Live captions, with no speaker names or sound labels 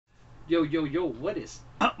Yo, yo, yo, what is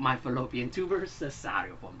up, my fallopian tubers?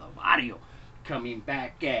 Cesario from the barrio coming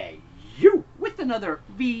back at you with another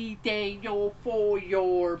video for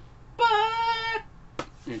your butt.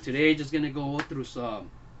 And today, just gonna go through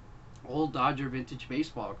some old Dodger vintage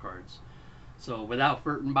baseball cards. So, without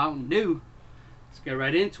further ado, let's get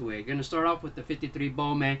right into it. Gonna start off with the 53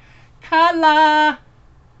 Bowman Kala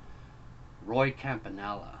Roy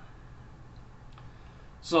Campanella.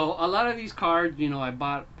 So a lot of these cards, I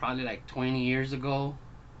bought probably like 20 years ago.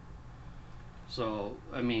 So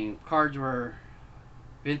I mean, cards were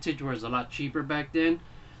vintage was a lot cheaper back then.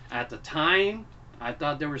 At the time, I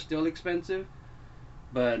thought they were still expensive,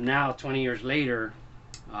 but now 20 years later,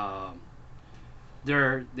 um,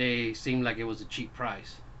 they seem like it was a cheap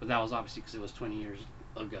price. But that was obviously because it was 20 years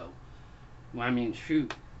ago. Well, I mean,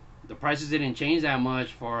 shoot, the prices didn't change that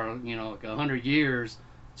much for like 100 years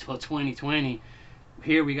till 2020.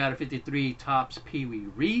 Here we got a 53 Topps Pee Wee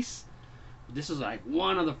Reese. This is like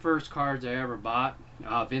one of the first cards I ever bought,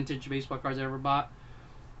 vintage baseball cards I ever bought.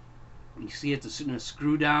 You see it's in a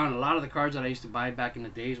screw down. A lot of the cards that I used to buy back in the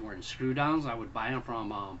days were in screw downs. I would buy them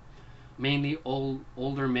from mainly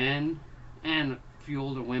older men and a few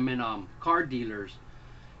older women, card dealers,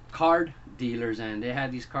 and they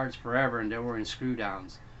had these cards forever, and they were in screw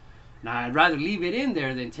downs. Now, I'd rather leave it in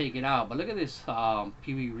there than take it out. But look at this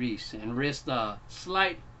Pee Wee Reese and risk the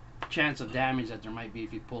slight chance of damage that there might be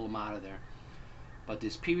if you pull them out of there. But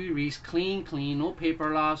this Pee Wee Reese, clean, no paper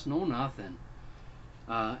loss, no nothing.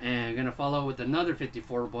 And I'm going to follow with another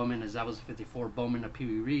 54 Bowman, as that was a 54 Bowman of Pee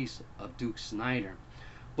Wee Reese of Duke Snider.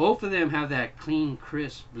 Both of them have that clean,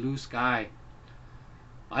 crisp blue sky.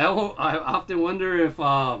 I often wonder if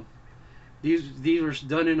these were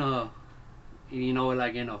done in a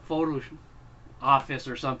like in a photo office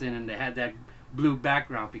or something, and they had that blue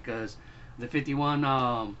background, because the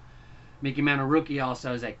 51 Mickey Mantle rookie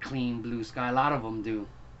also has that clean blue sky. A lot of them do.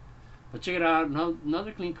 But check it out,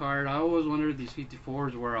 another clean card. I always wondered if these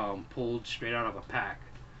 54s were pulled straight out of a pack.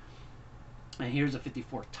 And here's a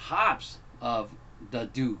 54 Topps of the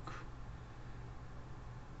Duke.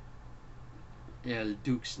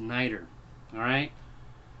 Duke Snider. Alright?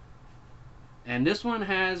 And this one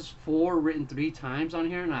has 4 written 3 times on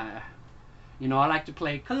here, and I like to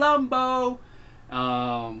play Columbo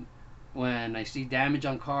when I see damage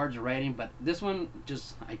on cards or writing, but this one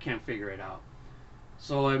I can't figure it out.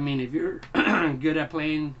 So I mean, if you're good at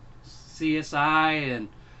playing CSI and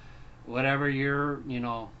whatever, you're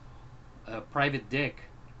a private dick,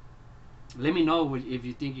 let me know if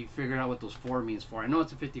you think you figured out what those 4 means for. I know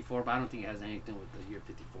it's a 54, but I don't think it has anything with the year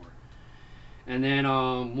 54. And then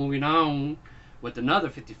moving on with another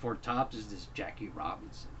 54 Topps is this Jackie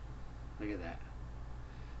Robinson. Look at that.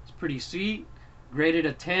 It's pretty sweet. Graded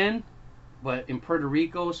a 10, but in Puerto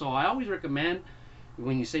Rico. So I always recommend,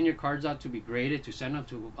 when you send your cards out to be graded, to send them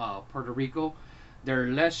to Puerto Rico. They're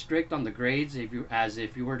less strict on the grades if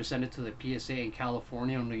you were to send it to the PSA in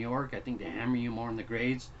California or New York. I think they hammer you more on the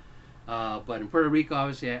grades. But in Puerto Rico,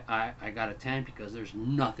 obviously, I got a 10 because there's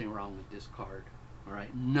nothing wrong with this card. All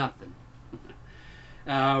right, nothing.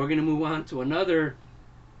 We're going to move on to another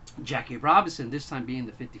Jackie Robinson, this time being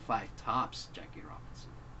the 55 Topps Jackie Robinson.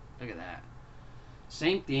 Look at that.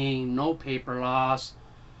 Same thing, no paper loss,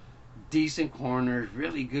 decent corners,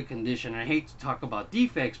 really good condition. I hate to talk about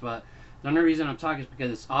defects, but the only reason I'm talking is because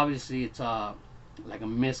it's like a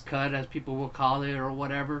miscut, as people will call it, or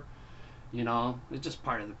whatever. It's just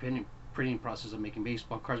part of the printing process of making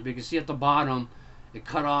baseball cards. But you can see at the bottom, it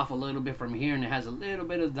cut off a little bit from here, and it has a little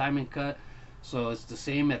bit of diamond cut. So it's the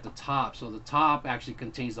same at the top. So the top actually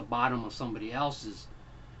contains the bottom of somebody else's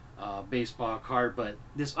baseball card. But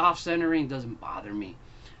this off-centering doesn't bother me.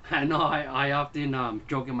 I know I often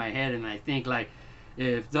joke in my head, and I think, like,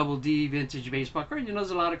 if Double D vintage baseball cards,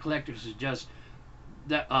 there's a lot of collectors who just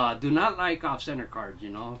do not like off-center cards.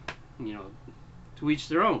 To each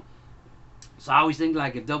their own. So I always think,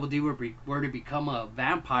 like, if Double D were to become a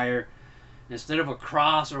vampire, instead of a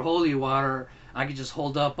cross or holy water, I could just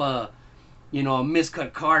hold up a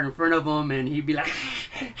miscut card in front of him, and he'd be like,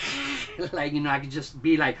 I could just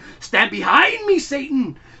be like, "Stand behind me,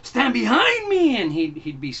 Satan! Stand behind me!" And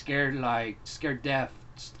he'd be scared to death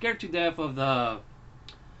of the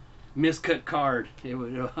miscut card. It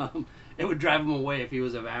would drive him away if he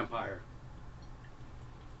was a vampire.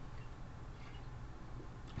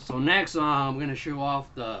 So next, I'm gonna show off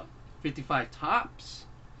the 55 Topps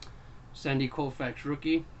Sandy Koufax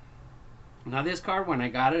rookie. Now this card, when I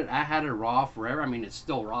got it, I had it raw forever. I mean, it's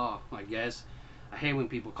still raw, I guess. I hate when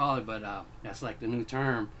people call it, but that's like the new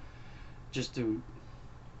term. It's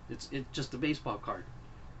just a baseball card.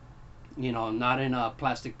 Not in a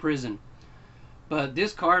plastic prison. But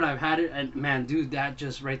this card, I've had it, and man, dude, that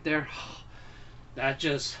just right there, that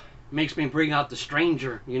just makes me bring out the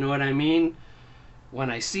stranger. You know what I mean?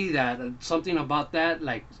 When I see that, something about that,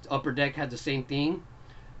 like Upper Deck had the same thing,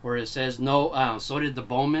 where it says no. So did the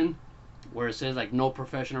Bowman, where it says like no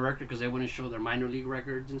professional record because they wouldn't show their minor league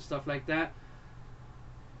records and stuff like that.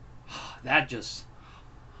 That just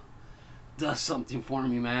does something for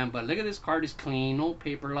me, man. But look at this card, is clean, no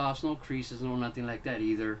paper loss, no creases, no nothing like that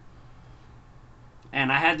either. And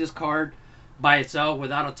I had this card by itself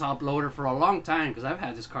without a top loader for a long time, because I've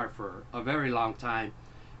had this card for a very long time.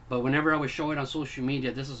 But whenever I would show it on social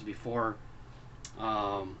media, this was before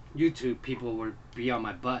YouTube, people would be on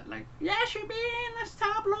my butt like, yeah, should be in this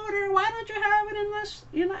top loader. Why don't you have it in this,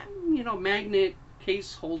 magnet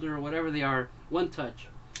case holder or whatever they are, One Touch.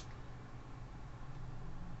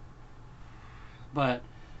 But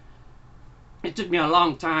it took me a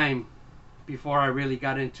long time before I really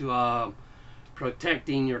got into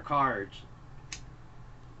protecting your cards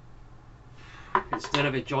instead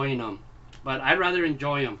of enjoying them. But I'd rather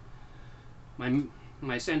enjoy them.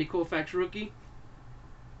 My Sandy Koufax rookie.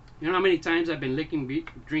 You know how many times I've been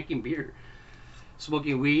drinking beer,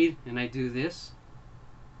 smoking weed, and I do this?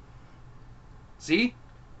 See?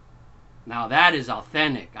 Now that is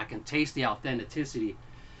authentic. I can taste the authenticity.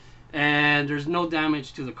 And there's no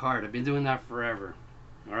damage to the card. I've been doing that forever.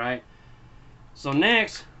 Alright? So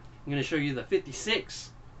next, I'm going to show you the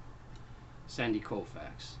 56 Sandy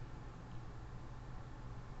Koufax.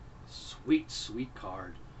 Sweet, sweet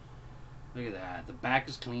card. Look at that. The back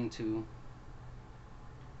is clean too.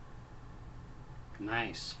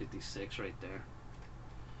 Nice. 56 right there.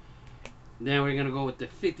 Then we're going to go with the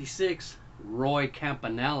 56 Roy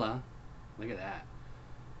Campanella. Look at that.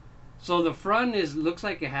 So the front looks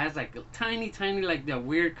like it has like a tiny, like the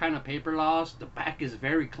weird kind of paper loss. The back is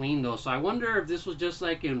very clean though. So I wonder if this was just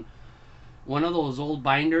like in one of those old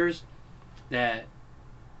binders that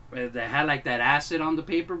had like that acid on the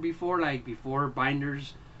paper before, like before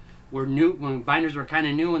binders were new, when binders were kind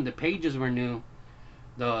of new and the pages were new.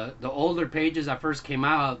 The older pages that first came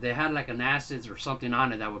out, they had like an acid or something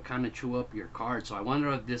on it that would kind of chew up your card. So I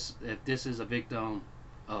wonder if this is a victim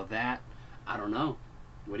of that. I don't know.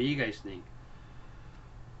 What do you guys think?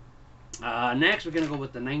 Next, we're going to go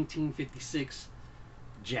with the 1956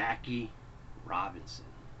 Jackie Robinson.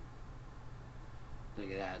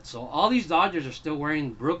 Look at that. So all these Dodgers are still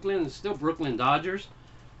wearing Brooklyn. It's still Brooklyn Dodgers.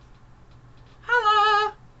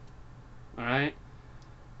 Holla! Alright.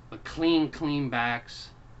 But clean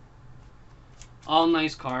backs. All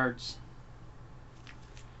nice cards.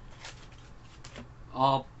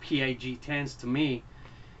 All PIG 10s to me.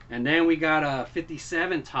 And then we got a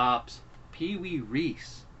 57 Topps Pee Wee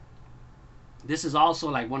Reese. This is also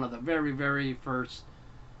like one of the very, very first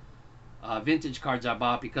vintage cards I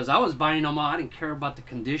bought, because I was buying them all. I didn't care about the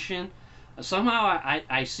condition. Somehow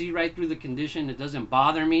I see right through the condition. It doesn't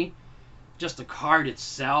bother me. Just the card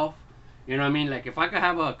itself. You know what I mean? Like if I could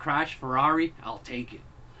have a crashed Ferrari, I'll take it.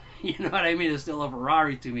 You know what I mean? It's still a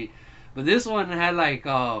Ferrari to me. But this one had like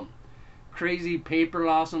crazy paper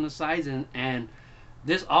loss on the sides, and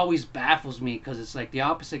this always baffles me because it's like the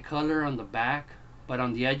opposite color on the back, but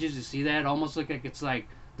on the edges you see that almost look like it's like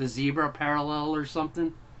the zebra parallel or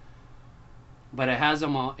something. But it has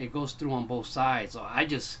them all, it goes through on both sides. So I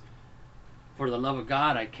just, for the love of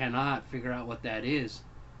God, I cannot figure out what that is.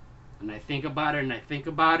 And I think about it and I think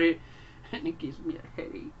about it, and it gives me a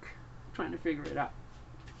headache trying to figure it out.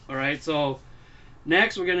 All right, so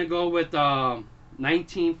next we're gonna go with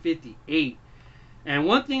 1958. And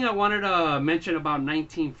one thing I wanted to mention about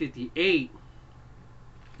 1958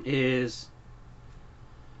 is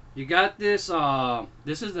you got this.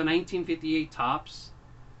 This is the 1958 Topps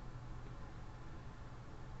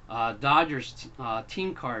Dodgers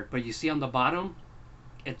team card, but you see on the bottom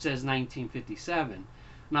it says 1957.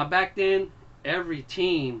 Now back then, every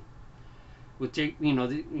team would take,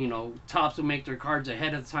 Topps would make their cards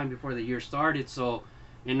ahead of the time before the year started. So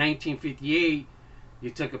in 1958. You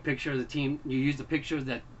took a picture of the team. You used a picture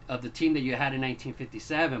of the team that you had in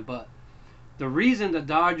 1957. But the reason the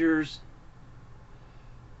Dodgers,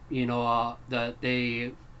 that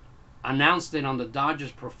they announced it on the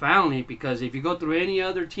Dodgers profoundly, because if you go through any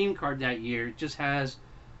other team card that year, it just has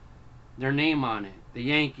their name on it. The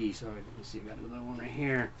Yankees. All right, let me see. I got another one right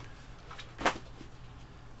here.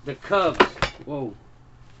 The Cubs. Whoa.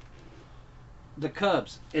 The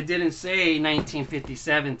Cubs. It didn't say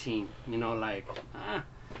 1957 team.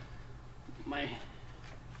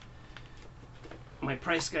 My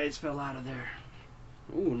price guides fell out of there.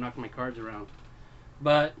 Ooh, knocked my cards around.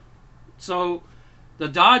 But so the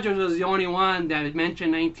Dodgers was the only one that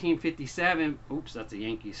mentioned 1957. Oops, that's the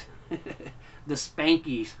Yankees. The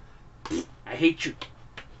Spankies. I hate you.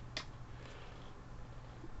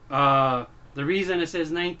 The reason it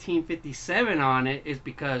says 1957 on it is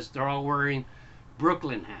because they're all wearing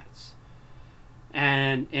Brooklyn hats.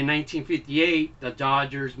 And in 1958, the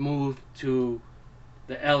Dodgers moved to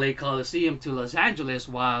the LA Coliseum to Los Angeles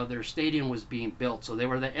while their stadium was being built. So they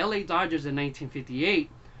were the LA Dodgers in 1958,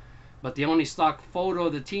 but the only stock photo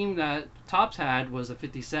of the team that Topps had was the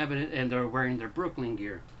 57, and they're wearing their Brooklyn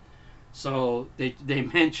gear. So they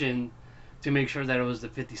mentioned to make sure that it was the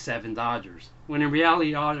 57 Dodgers, when in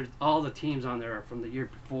reality all the teams on there are from the year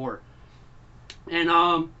before.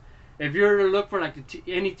 And if you're to look for like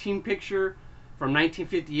any team picture from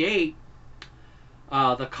 1958,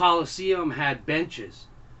 the Coliseum had benches.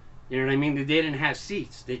 You know what I mean? They didn't have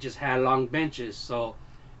seats. They just had long benches. So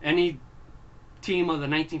any team of the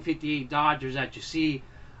 1958 Dodgers that you see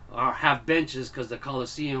have benches because the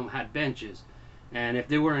Coliseum had benches. And if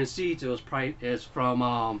they were in seats, it's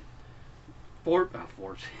from Fort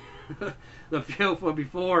the field for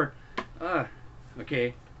before.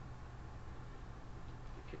 Okay.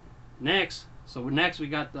 Next we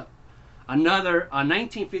got another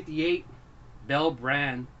 1958 Bell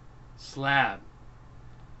brand slab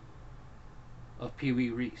of Pee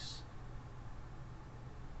Wee Reese.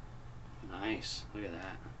 Nice. Look at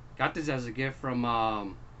that. Got this as a gift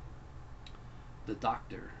from the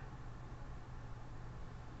doctor.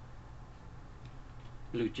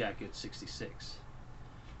 Blue Jacket 66.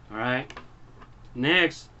 Alright.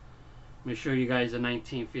 Next, let me show you guys a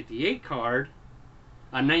 1958 card.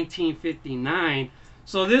 A 1959.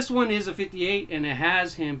 So this one is a 58 and it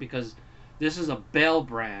has him because this is a Bell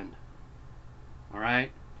brand.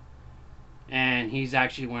 Alright. And he's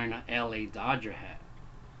actually wearing an LA Dodger hat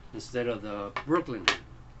instead of the Brooklyn hat.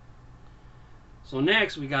 So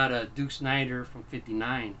next we got a Duke Snider from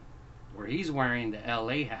 59 where he's wearing the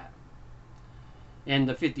LA hat. In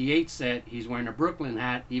the 58 set, he's wearing a Brooklyn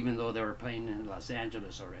hat even though they were playing in Los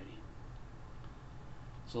Angeles already.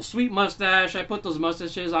 So sweet mustache. I put those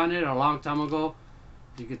mustaches on it a long time ago.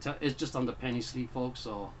 You can tell it's just on the penny sleeve, folks,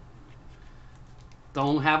 so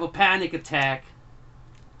don't have a panic attack.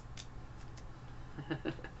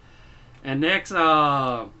 And next we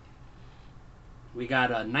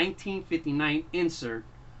got a 1959 insert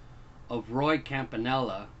of Roy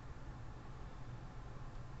Campanella,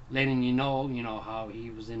 letting you know how he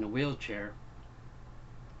was in a wheelchair.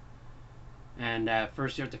 And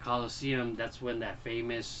first year at the Coliseum, that's when that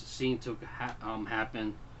famous scene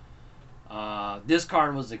happened. This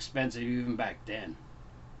card was expensive even back then.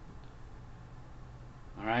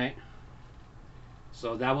 Alright.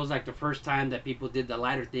 So that was like the first time that people did the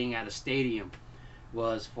lighter thing at a stadium,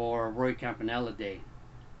 was for Roy Campanella Day,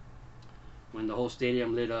 when the whole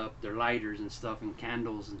stadium lit up their lighters and stuff and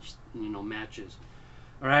candles and matches.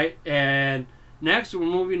 All right, and next we're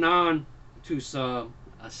moving on to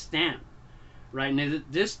a stamp. Right now,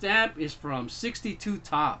 this stamp is from 62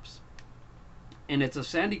 Topps, and it's a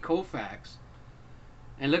Sandy Koufax.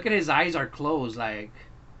 And look at his eyes are closed, like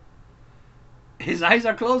his eyes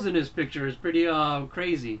are closed in this picture. It's pretty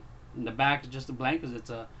crazy. In the back, just a blank because it's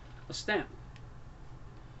a stamp.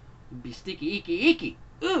 It'd be sticky, icky.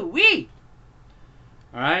 Ooh wee.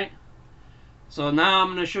 All right. So now I'm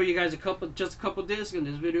gonna show you guys just a couple discs, and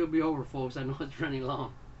this video will be over, folks. I know it's running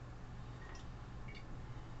long,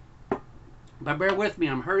 but bear with me.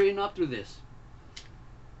 I'm hurrying up through this.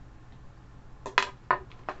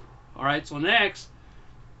 All right. So next,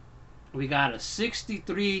 we got a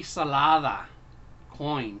 63 Salada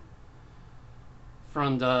coin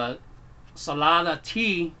from the Salada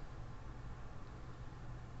T.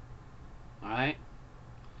 All right.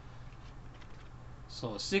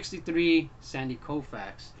 So 63 Sandy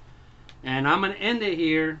Koufax. And I'm going to end it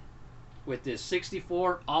here with this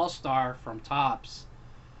 64 All-Star from Topps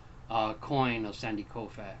coin of Sandy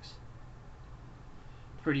Koufax.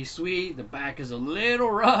 Pretty sweet. The back is a little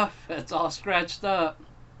rough. It's all scratched up.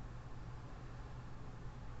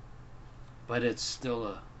 But it's still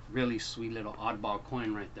a really sweet little oddball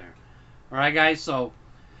coin right there. Alright guys, so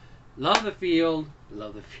love the field,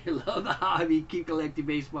 love the hobby, keep collecting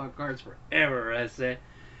baseball cards forever, I said.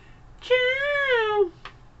 Ciao!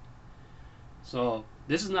 So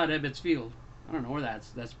this is not Ebbets Field. I don't know where that's.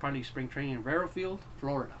 That's probably spring training in Vero Field,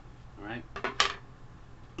 Florida. Alright.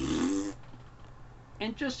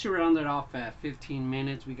 And just to round it off at 15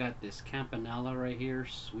 minutes, we got this Campanella right here,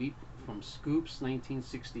 sweep from Scoops,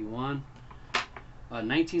 1961.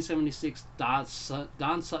 1976 Don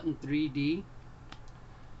Sutton 3D.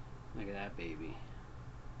 Look at that baby.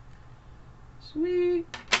 Sweet.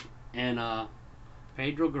 And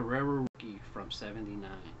Pedro Guerrero rookie from 79.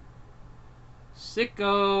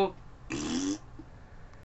 Sicko.